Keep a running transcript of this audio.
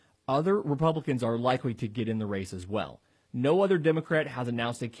other Republicans are likely to get in the race as well. No other Democrat has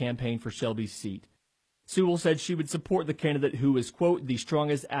announced a campaign for Shelby's seat. Sewell said she would support the candidate who is, quote, the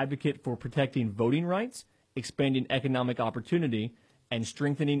strongest advocate for protecting voting rights, expanding economic opportunity, and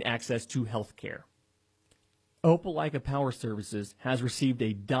strengthening access to health care. Opelika Power Services has received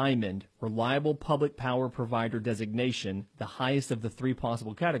a Diamond Reliable Public Power Provider designation, the highest of the 3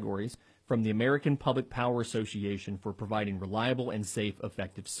 possible categories, from the American Public Power Association for providing reliable and safe,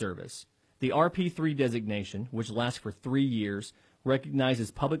 effective service. The RP3 designation, which lasts for 3 years,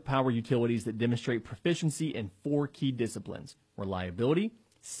 recognizes public power utilities that demonstrate proficiency in 4 key disciplines: reliability,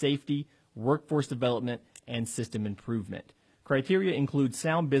 safety, workforce development, and system improvement. Criteria include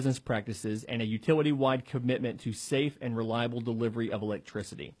sound business practices and a utility-wide commitment to safe and reliable delivery of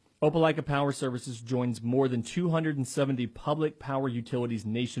electricity. Opelika Power Services joins more than 270 public power utilities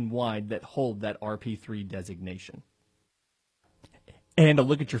nationwide that hold that RP3 designation. And a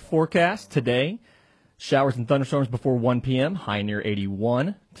look at your forecast today. Showers and thunderstorms before 1 p.m., high near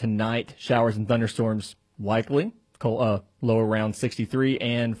 81. Tonight, showers and thunderstorms likely, low around 63.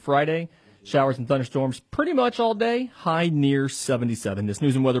 And Friday, showers and thunderstorms pretty much all day, high near 77. This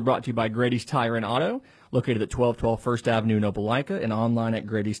news and weather brought to you by Grady's Tire and Auto, located at 1212 First Avenue in Opelika, and online at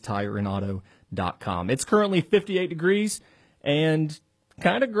Grady'sTireandAuto.com. It's currently 58 degrees and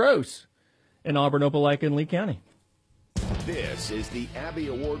kind of gross in Auburn, Opelika, and Lee County. This is the Abby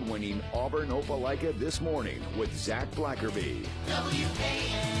Award-winning Auburn Opelika This Morning with Zach Blackerby.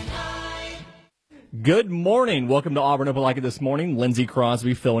 WKNI. Good morning. Welcome to Auburn Opelika This Morning. Lindsey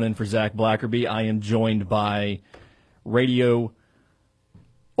Crosby filling in for Zach Blackerby. I am joined by radio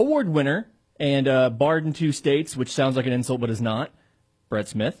award winner and barred in 2 states, which sounds like an insult but is not, Brett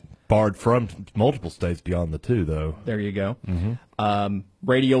Smith. Barred from multiple states beyond the 2, though. There you go.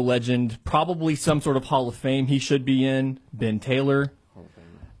 Radio legend, probably some sort of Hall of Fame he should be in, Ben Taylor.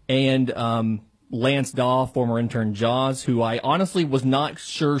 And Lance Daw, former intern Jaws, who I honestly was not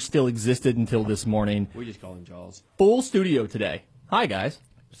sure still existed until this morning. We just call him Jaws. Full studio today. Hi, guys.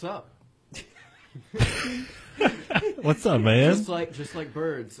 What's up? What's up, man? Just like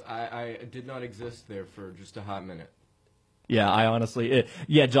birds, I did not exist there for just a hot minute. Yeah, I honestly,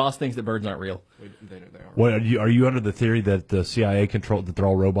 Joss thinks that birds aren't real. They are. What, are you under the theory that the CIA controlled, that they're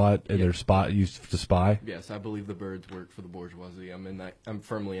all robot and they're used to spy? Yes, I believe the birds work for the bourgeoisie. I'm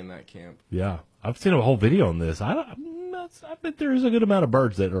firmly in that camp. Yeah, I've seen a whole video on this. I bet there's a good amount of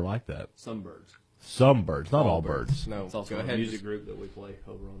birds that are like that. Some birds. Some birds, not all birds. No, It's also go a ahead. music group that we play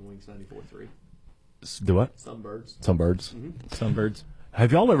over on Wings 94.3. Do what? Some birds. Some birds. Some birds.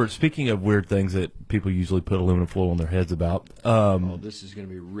 Have y'all ever, speaking of weird things that people usually put aluminum foil on their heads about, Oh, this is going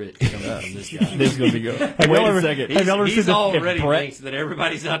to be rich coming from this guy. This is going to be good. Wait a second. Have y'all ever seen He's the, already if Brett- thinks that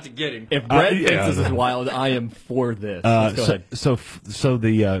everybody's out to get him. If Brett yeah, thinks this I is know. wild, I am for this. Let's go ahead. so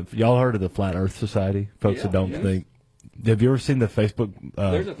the y'all heard of the Flat Earth Society? Folks that don't think. Have you ever seen the Facebook?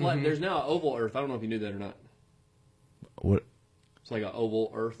 There's a flat. There's now an oval Earth. I don't know if you knew that or not. What? It's like an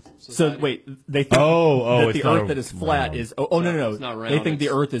oval Earth. So Society. wait, they think that it's the not Earth that is flat round. is no. It's not round. They think the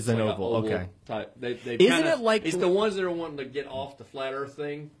It's- Earth is it's an like oval. Okay. Type. They Isn't it like- it's the ones that are wanting to get off the flat Earth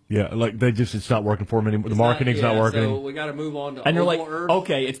thing? Yeah, like it's not working for them anymore. The It's marketing's not working. So we got to move on to And they're oval like, Earth.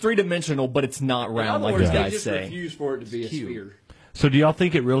 okay, it's 3-dimensional, but it's not In round other like words, you they guys just say. refuse for it to be a sphere. So do y'all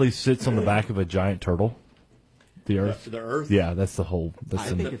think it really sits on the back of a giant turtle? The Earth? The Earth. Yeah, that's the whole. That's I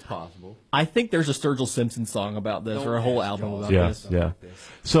the, think it's possible. I think there's a Sturgill Simpson song about this, or a whole album about yeah, this. yeah.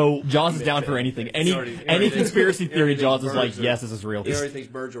 So Jaws is down for anything. Any already- conspiracy theory, everything's Jaws is like, birds are- yes, this is real. He already thinks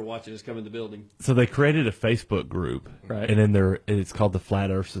birds are watching us come in the building. so they created a Facebook group, Right. and in it's called the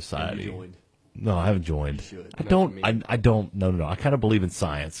Flat Earth Society. You joined. No, I haven't joined. should. I Not don't. for me. I don't. No. I kind of believe in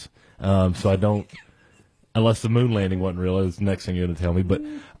science, so I don't. Unless the moon landing wasn't real, it's the next thing you're going to tell me. But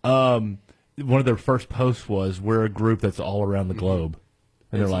one of their first posts was, "We're a group that's all around the globe,"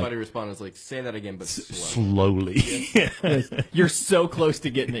 and And they're somebody like, responded like, "Say that again, but slow." "Slowly, You're so close to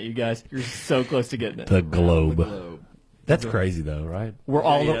getting it, you guys. You're so close to getting it. the globe." The globe. That's crazy, though, right? We're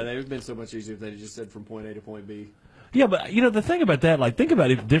all Yeah, they've been so much easier if they just said from point A to point B. Yeah, but the thing about that, like, think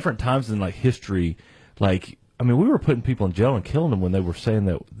about it. Different times in like history, like, I mean, we were putting people in jail and killing them when they were saying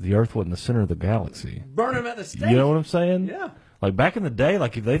that the Earth wasn't the center of the galaxy. Burn them at the stake. You know what I'm saying? Yeah. Like back in the day,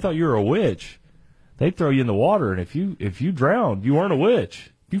 like if they thought you were a witch, they'd throw you in the water, and if you drowned, you weren't a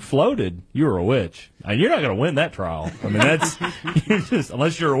witch. If you floated, you were a witch. And you're not going to win that trial. I mean, that's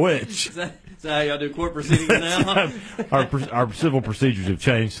unless you're a witch. Is that how y'all do court proceedings now? Our civil procedures have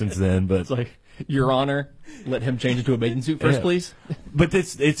changed since then, but It's like, Your Honor, let him change into a bathing suit first, Yeah. please. but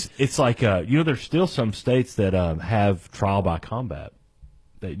it's like there's still some states that have trial by combat.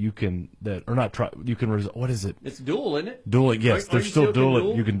 that you can that or not try you can what is it? It's duel, isn't it? Dueling, yes. Are There's you still can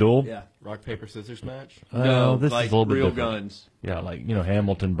duel. You can duel. Yeah. Rock, paper, scissors match? No, this like is a little bit real different. guns. Yeah, like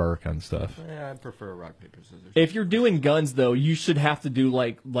Hamilton Burr kind of stuff. Yeah, I prefer rock, paper, scissors. If you're doing guns, though, you should have to do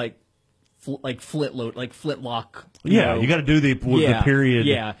like flintlock. Yeah, you got to do the period.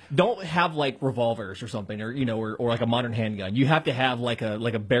 Yeah, don't have like revolvers or something, or like a modern handgun. You have to have like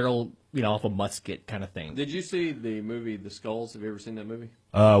a barrel, off a musket kind of thing. Did you see the movie The Skulls? Have you ever seen that movie?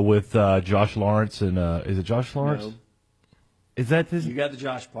 With Josh Lawrence and is it Josh Lawrence? No. Is that his? You got the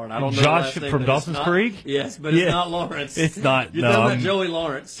Josh part. I don't know. Josh the last name, from but it's Dawson's not- Creek? Yes, but Yeah. it's not Lawrence. It's not. You're no, talking I'm- about Joey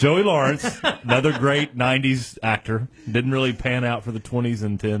Lawrence. Joey Lawrence, another great '90s actor. Didn't really pan out for the 20s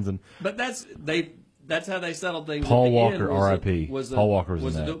and 10s, and But that's how they settled things. Paul at the Walker, end, was R.I.P.. Paul Walker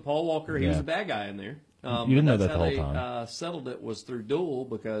was in that. Paul Walker. He was Yeah. a bad guy in there. You didn't know but that that's the how whole they, time. settled it was through duel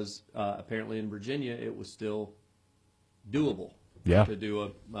because apparently in Virginia it was still doable. Yeah. To do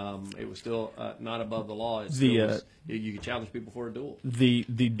it was still not above the law. It The, still was, you could challenge people for a duel. The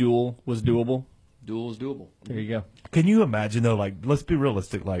duel was doable. Duel is doable. There you go. Can you imagine though? Like, let's be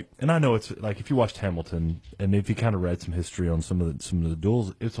realistic. Like, and I know it's like if you watched Hamilton and if you kind of read some history on some of the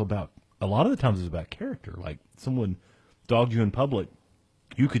duels, it's about a lot of the times it's about character. Like, someone dogged you in public,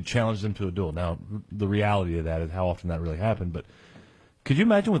 you could challenge them to a duel. Now, the reality of that is how often that really happened. But could you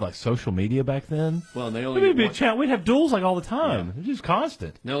imagine with like social media back then? Well, and they only We'd have duels like all the time. It's just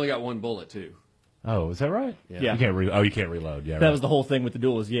constant. they only got one bullet too. Oh, is that right? Yeah. You can't you can't reload. Yeah. That right. was the whole thing with the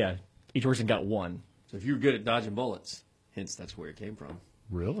duel. Is each person got one. So if you were good at dodging bullets, hence that's where it came from.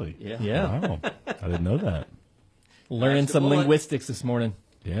 Really. Yeah. Yeah. Wow. I didn't know that. Learning Dodged a some bullet. linguistics this morning.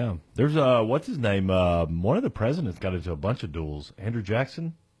 Yeah. There's what's his name? One of the presidents got into a bunch of duels. Andrew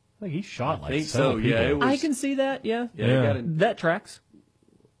Jackson. I think he shot like think several so, yeah, people. it was- I can see that. Yeah. Yeah, they Yeah. got in, That tracks.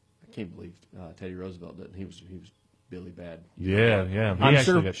 I can't believe Teddy Roosevelt didn't. He was Billy Bad. Yeah. He I'm actually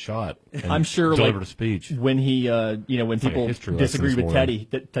sure- got shot. and I'm sure, delivered like, a speech. When he, when like a people history lesson disagreed this with morning.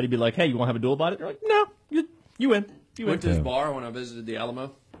 Teddy, Teddy'd be like, "Hey, you want to have a duel about it?" They're like, "No, you win. You win." Went to his Yeah. bar when I visited the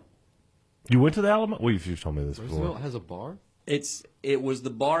Alamo. You went to the Alamo? Well, you've told me this Roosevelt before. has a bar? It was the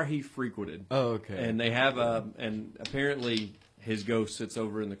bar he frequented. Oh, okay. And they have and apparently his ghost sits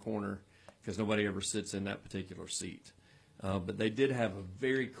over in the corner because nobody ever sits in that particular seat. But they did have a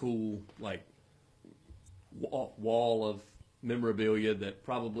very cool wall of memorabilia that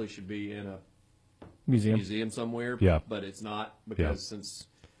probably should be in a museum somewhere. Yeah. But it's not because since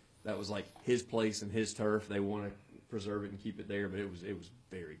that was like his place and his turf, they want to preserve it and keep it there. But it was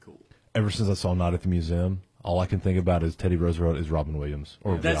very cool. Ever since I saw Night at the Museum, all I can think about is Teddy Roosevelt is Robin Williams.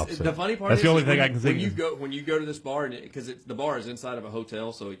 Or the That's opposite. the funny part. That's is the only is thing when I can think of. when you go to this bar, and because the bar is inside of a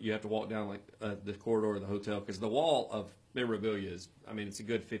hotel, so you have to walk down like the corridor of the hotel because the wall of memorabilia is, I mean, it's a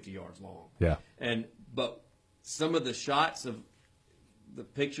good 50 yards long. Yeah. But some of the shots of the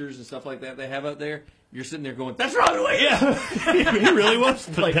pictures and stuff like that they have up there, you're sitting there going, "That's Robin Williams." He really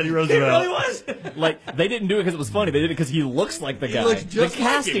was Like, Teddy He Roosevelt. really was. Like, they didn't do it because it was funny. They did it because he looks like the He guy. looks just the like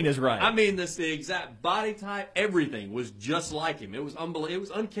casting him. is right. I mean, the exact body type, everything was just like him. It was unbelievable. It was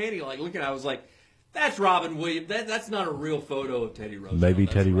uncanny. Like looking, I was like, "That's Robin Williams. That's not a real photo of Teddy Roosevelt." Maybe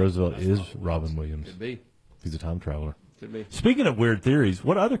That's Teddy Robin- Roosevelt that's is Robin Robin Williams. Could be. He's a time traveler. Could be. Speaking of weird theories,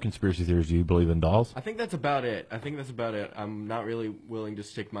 what other conspiracy theories do you believe in, Dolls? I think that's about it. I'm not really willing to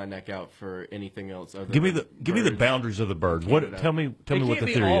stick my neck out for anything else. Other Give me than the birds. boundaries of the bird. Canada. What? Tell me It what can't the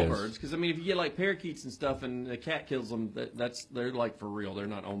be theory all is. birds, because I mean, if you get like parakeets and stuff, and the cat kills them, they're like for real. They're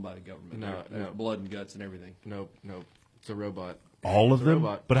not owned by the government. No, There's no. blood and guts and everything. Nope. It's a robot. All of It's a them?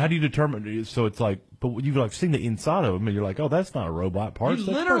 robot. But how do you determine? So it's like, but you've like seen the inside of them, and you're like, oh, that's not a robot part. You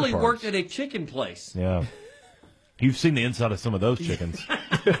literally worked at a chicken place. Yeah. You've seen the inside of some of those chickens.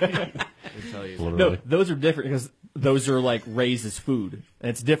 I tell you. Literally. no, those are different because those are like raised as food, and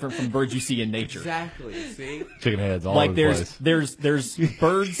it's different from birds you see in nature. Exactly. See. Chicken heads all Like over the place. there's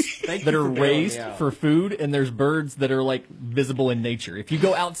birds Thank that you are for bailing me raised out. for food, and there's birds that are like visible in nature. If you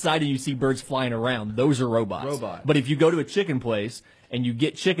go outside and you see birds flying around, those are robots. Robots. But if you go to a chicken place and you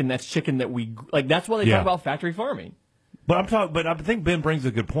get chicken, that's chicken that we like. That's why they Yeah. talk about factory farming. But I think Ben brings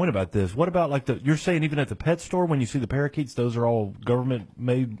a good point about this. What about like you're saying even at the pet store when you see the parakeets, those are all government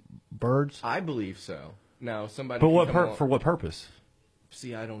made birds? I believe so. Now somebody. But can come for what purpose?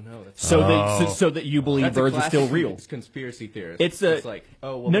 See, I don't know. That's So that you believe That's a birds are still classic real. Conspiracy theorist. It's like,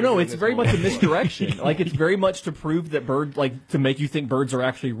 oh, well, no, they're doing it's this very whole- much a misdirection. Like it's very much to prove that to make you think birds are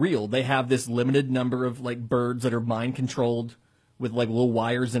actually real. They have this limited number of like birds that are mind controlled with like little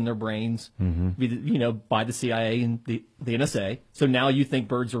wires in their brains, by the CIA and the NSA. So now you think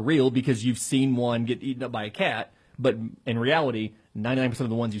birds are real because you've seen one get eaten up by a cat, but in reality, 99% of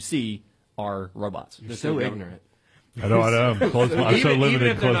the ones you see are robots. They're so ignorant. I know. I'm so even limited,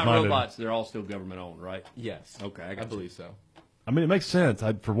 if they're not close-minded. robots, they're all still government owned, right? Yes. Okay, I got you. believe so. I mean, it makes sense.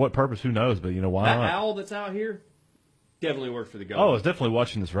 For what purpose? Who knows? But why That not? owl that's out here definitely works for the Oh, government. it's definitely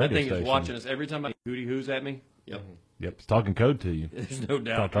watching this that radio thing station. is watching us every time I hooty hoos at me. Yep, Yep, it's talking code to you. there's no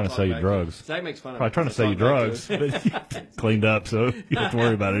doubt. Probably trying to Talk sell you back drugs. Zach makes fun of Probably me. trying to sell you drugs, but cleaned up, so you don't have to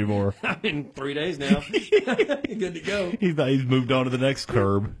worry about it anymore. I'm in 3 days now. Good to go. He's moved on to the next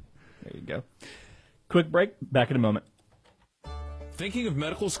curb. There you go. Quick break. Back in a moment. Thinking of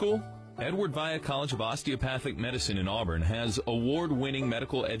medical school? Edward Via College of Osteopathic Medicine in Auburn has award-winning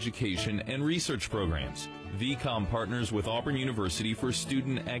medical education and research programs. VCOM partners with Auburn University for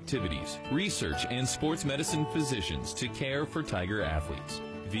student activities, research, and sports medicine physicians to care for Tiger athletes.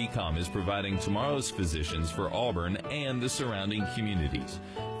 VCOM is providing tomorrow's physicians for Auburn and the surrounding communities.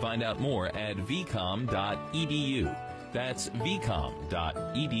 Find out more at vcom.edu. That's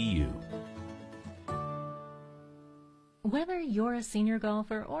vcom.edu. Whether you're a senior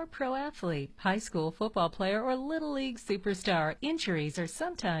golfer or pro athlete, high school football player or little league superstar, injuries are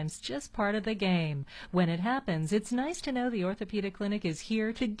sometimes just part of the game. When it happens, it's nice to know the Orthopedic Clinic is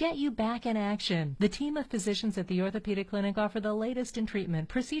here to get you back in action. The team of physicians at the Orthopedic Clinic offer the latest in treatment,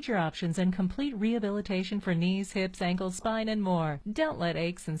 procedure options, and complete rehabilitation for knees, hips, ankles, spine, and more. Don't let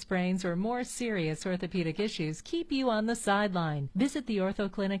aches and sprains or more serious orthopedic issues keep you on the sideline. Visit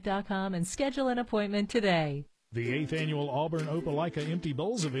theorthoclinic.com and schedule an appointment today. The 8th Annual Auburn Opelika Empty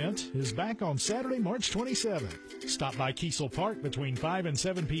Bowls event is back on Saturday, March 27th. Stop by Kiesel Park between 5 and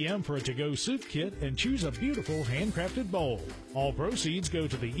 7 p.m. for a to-go soup kit and choose a beautiful handcrafted bowl. All proceeds go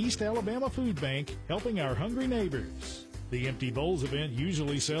to the East Alabama Food Bank, helping our hungry neighbors. The Empty Bowls event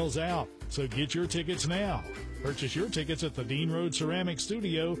usually sells out, so get your tickets now. Purchase your tickets at the Dean Road Ceramic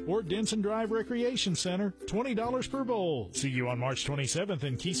Studio or Denson Drive Recreation Center, $20 per bowl. See you on March 27th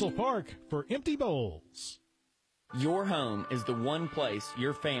in Kiesel Park for Empty Bowls. Your home is the one place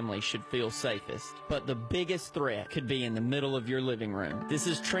your family should feel safest, but the biggest threat could be in the middle of your living room. This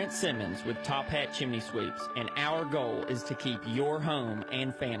is Trent Simmons with Top Hat Chimney Sweeps, and our goal is to keep your home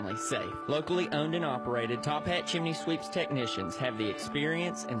and family safe. Locally owned and operated, Top Hat Chimney Sweeps technicians have the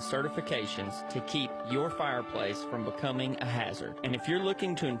experience and certifications to keep your fireplace from becoming a hazard. And if you're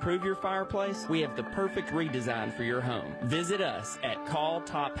looking to improve your fireplace, we have the perfect redesign for your home. Visit us at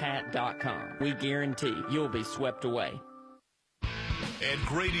calltophat.com. We guarantee you'll be swept away. At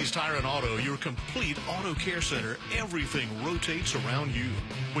Grady's Tire and Auto, your complete auto care center, everything rotates around you.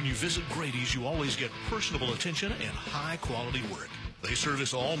 When you visit Grady's, you always get personable attention and high-quality work. They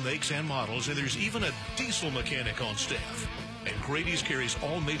service all makes and models, and there's even a diesel mechanic on staff. And Grady's carries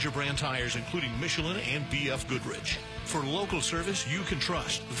all major brand tires, including Michelin and BF Goodrich. For local service you can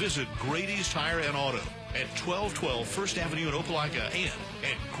trust, visit Grady's Tire and Auto at 1212 First Avenue in Opelika and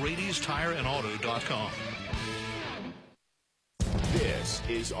at Grady'sTireandAuto.com. This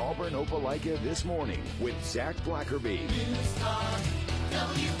is Auburn Opelika This Morning with Zach Blackerby.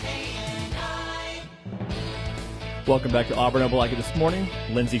 Welcome back to Auburn Opelika This Morning.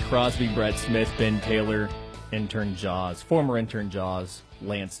 Lindsey Crosby, Brett Smith, Ben Taylor, intern Jaws, former intern Jaws,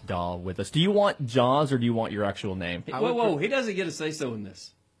 Lance Dahl with us. Do you want Jaws or do you want your actual name? Whoa, he doesn't get a say-so in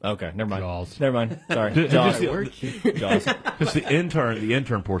this. Okay, never mind. Jaws. Never mind. Sorry. Jaws. Jaws. Just the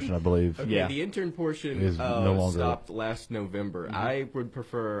intern portion, I believe. Okay, Yeah. the intern portion Is no longer- stopped last November. I would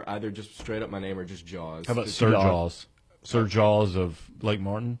prefer either just straight up my name or just Jaws. How about Just- Sir Jaws? Sir Jaws of Lake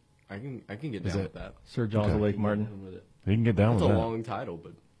Martin? I can get down with that. Sir Jaws Okay. of Lake Martin. With it. You can get down It's a with that. long title,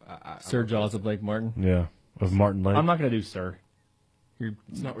 but Sir Jaws of Lake Martin. Yeah, of Martin Lake. I'm not going to do Sir.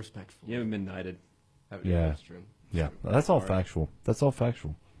 It's not respectful. You haven't been knighted. Yeah. That's true. Yeah, that's all factual. That's all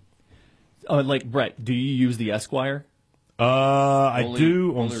factual. Like, Brett, do you use the Esquire? I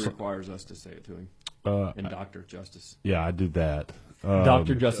do. Only requires us to say it to him. And Dr. Justice. Yeah, I do that.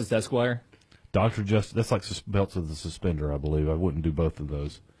 Dr. Justice Esquire? Dr. Justice, that's like belts of the suspender, I believe. I wouldn't do both of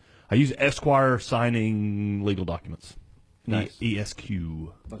those. I use Esquire signing legal documents. Nice.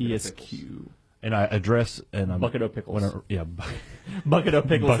 ESQ. ESQ. And I address and I'm Bucket O' Pickles. Bucket O'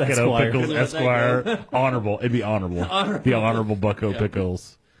 Pickles Bucket O' Esquire. Pickles Esquire. Honorable. It'd be honorable. The honorable Buck O'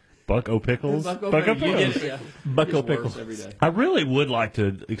 Pickles. Buck O' Pickles? Buck O' Pickles. Buck O' Pickles. Every day. I really would like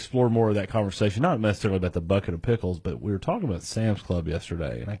to explore more of that conversation, not necessarily about the bucket of pickles, but we were talking about Sam's Club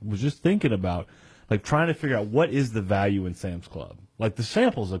yesterday, and I was just thinking about like trying to figure out what is the value in Sam's Club. Like the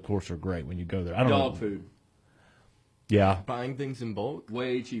samples, of course, are great when you go there. I don't Dog know. food. Yeah. Buying things in bulk?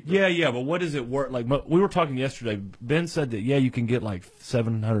 Way cheaper. Yeah, but what is it worth? Like we were talking yesterday, Ben said that, yeah, you can get like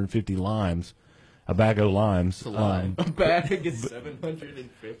 750 limes, a bag of limes. A bag is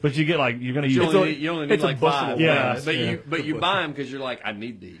 750. But you get like you're going to You use. only need it's a like bushel 5. of Yeah, but you buy them because you're like, I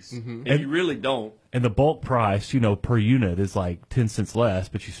need these, and you really don't. And the bulk price, per unit is like 10 cents less,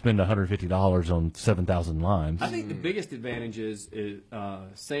 but you spend $150 on 7,000 limes. I think the biggest advantage is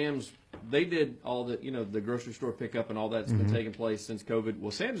Sam's. They did all the grocery store pickup and all that's been taking place since COVID.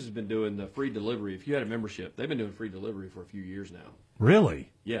 Well, Sam's has been doing the free delivery. If you had a membership, they've been doing free delivery for a few years now.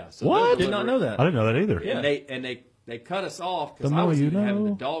 Really? Yeah. So What? Did not know that. I didn't know that either. And they cut us off because The I more was you even having the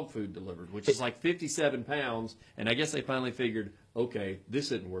know. dog food delivered, which is like 57 pounds. And I guess they finally figured, okay,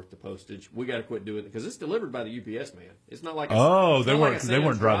 this isn't worth the postage. We got to quit doing it because it's delivered by the UPS man. It's not like They it's not like weren't a they weren't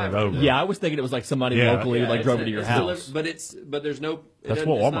Sam's driving it driver. over. Yeah, I was thinking it was like somebody Yeah. locally like drove it to your it's house. but there's no. That's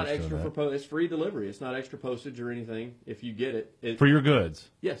what it's not Walmart's extra doing for it's free delivery. It's not extra postage or anything. If you get it, For your goods.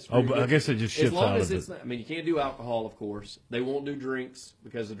 yes. for Oh, your but I goods. guess it just as ships long out as of it's it. not, I mean, you can't do alcohol, of course. They won't do drinks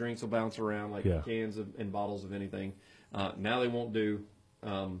because the drinks will bounce around like Yeah. cans and bottles of anything. Now they won't do.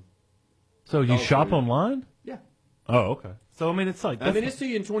 So you dog shop food. online? Yeah. Oh, okay. So I mean, it's like I mean, it's to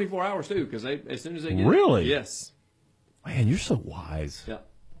you in 24 hours too, because as soon as they get Really? it, yes, man, you're so wise. yeah.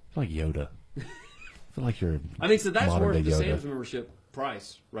 It's like Yoda. I feel like you're. I mean, so that's modern worth day the Yoda. Sam's membership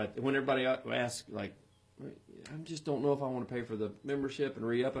price, right? When everybody asks, like, I just don't know if I want to pay for the membership and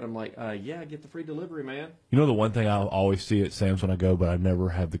re-up it. I'm like, yeah, get the free delivery, man. You know the one thing I always see at Sam's when I go, but I never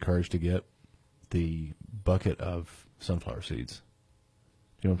have the courage to get the bucket of sunflower seeds.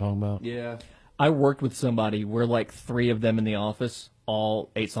 You know what I'm talking about? Yeah, I worked with somebody where like 3 of them in the office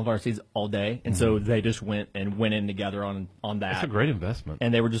all ate sunflower seeds all day, and so they just went in together on that. That's a great investment.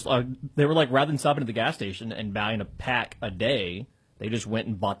 And they were just they were like, rather than stopping at the gas station and buying a pack a day, they just went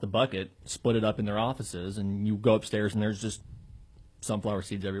and bought the bucket, split it up in their offices, and you go upstairs and there's just sunflower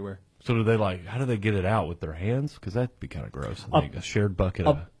seeds everywhere. So do they how do they get it out with their hands? Because that'd be kind of gross. Like a shared bucket.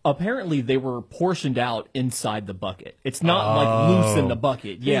 Apparently, they were portioned out inside the bucket. It's not like loose in the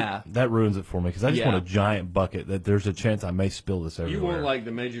bucket. Yeah. That ruins it for me because I just Yeah. want a giant bucket that there's a chance I may spill this everywhere. you want like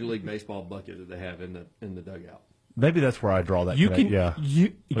the Major League Baseball bucket that they have in the dugout. Maybe that's where I draw that. You connect- can yeah.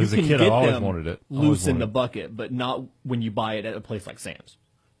 you As a can kid, get I always them wanted it. loose in the bucket, but not when you buy it at a place like Sam's.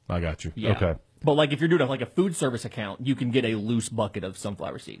 I got you. Yeah. Okay. But like if you're doing like a food service account, you can get a loose bucket of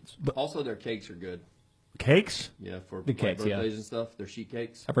sunflower seeds. Also, their cakes are good. Cakes? Yeah, for The cakes, yeah. birthdays and stuff. Their sheet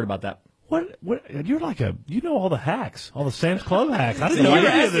cakes. I've heard about that. What? You're like you know all the hacks, all the Sam's Club hacks. I didn't So know you're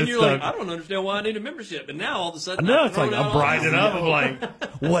any of asking, this you're stuff. like, I don't understand why I need a membership, and now all of a sudden, No, I've it's like thrown out I'm all brightening this, up. I'm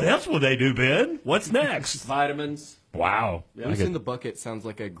like, what else would they do, Ben? What's next? vitamins. Wow. Loose in the Bucket sounds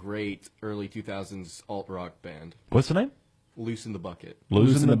like a great early 2000s alt rock band. What's the name? Loose in the Bucket.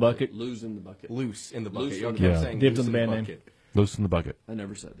 Loose in the bucket. Lose in the bucket. Loose in the Bucket. Loose Y'all in kept the- saying Dibs Loose on the in band Bucket. Loose in the bucket. I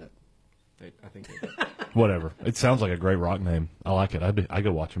never said that. I think they did. Whatever. It sounds like a great rock name. I like it. I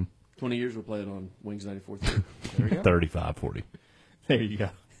go watch them. 20 years we'll play it on Wings 94.3. There we go. 35, 40. There you go.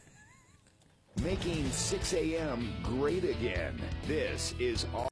 Making 6 a.m. great again. This is